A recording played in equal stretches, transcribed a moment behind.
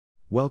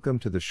Welcome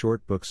to the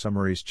Short Book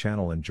Summaries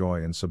channel.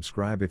 Enjoy and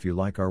subscribe if you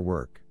like our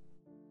work.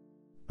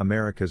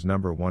 America's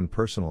 #1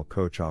 personal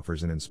coach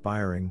offers an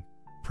inspiring,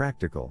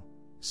 practical,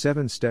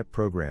 7-step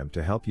program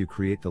to help you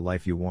create the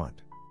life you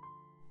want.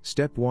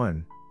 Step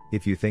 1.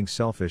 If you think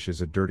selfish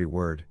is a dirty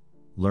word,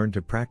 learn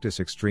to practice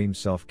extreme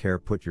self-care.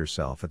 Put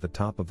yourself at the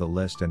top of the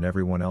list and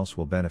everyone else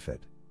will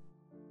benefit.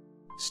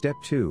 Step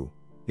 2.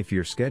 If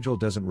your schedule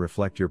doesn't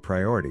reflect your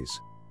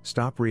priorities,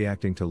 stop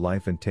reacting to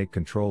life and take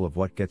control of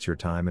what gets your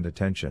time and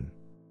attention.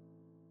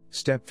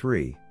 Step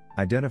 3.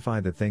 Identify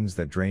the things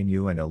that drain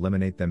you and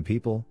eliminate them: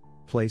 people,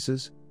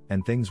 places,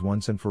 and things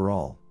once and for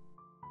all.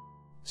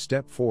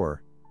 Step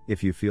 4.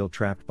 If you feel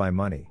trapped by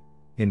money,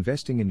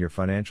 investing in your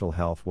financial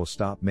health will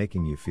stop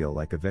making you feel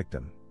like a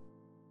victim.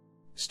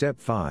 Step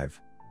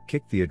 5.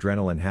 Kick the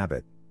adrenaline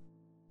habit.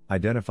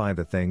 Identify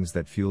the things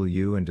that fuel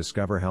you and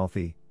discover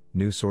healthy,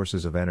 new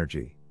sources of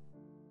energy.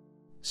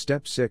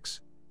 Step 6.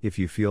 If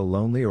you feel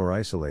lonely or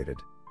isolated,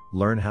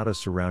 learn how to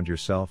surround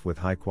yourself with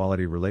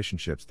high-quality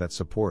relationships that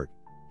support,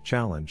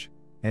 challenge,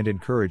 and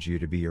encourage you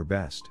to be your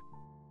best.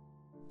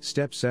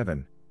 Step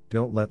 7.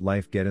 Don't let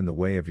life get in the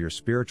way of your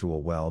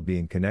spiritual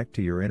well-being. Connect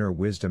to your inner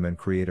wisdom and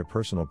create a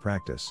personal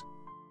practice.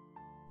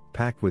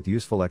 Packed with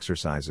useful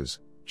exercises,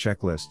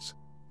 checklists,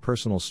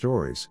 personal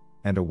stories,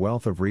 and a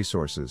wealth of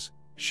resources,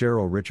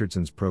 Cheryl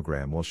Richardson's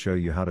program will show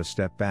you how to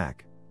step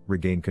back,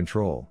 regain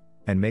control,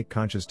 and make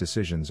conscious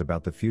decisions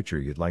about the future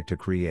you'd like to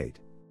create.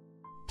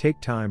 Take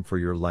time for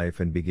your life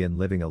and begin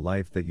living a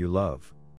life that you love.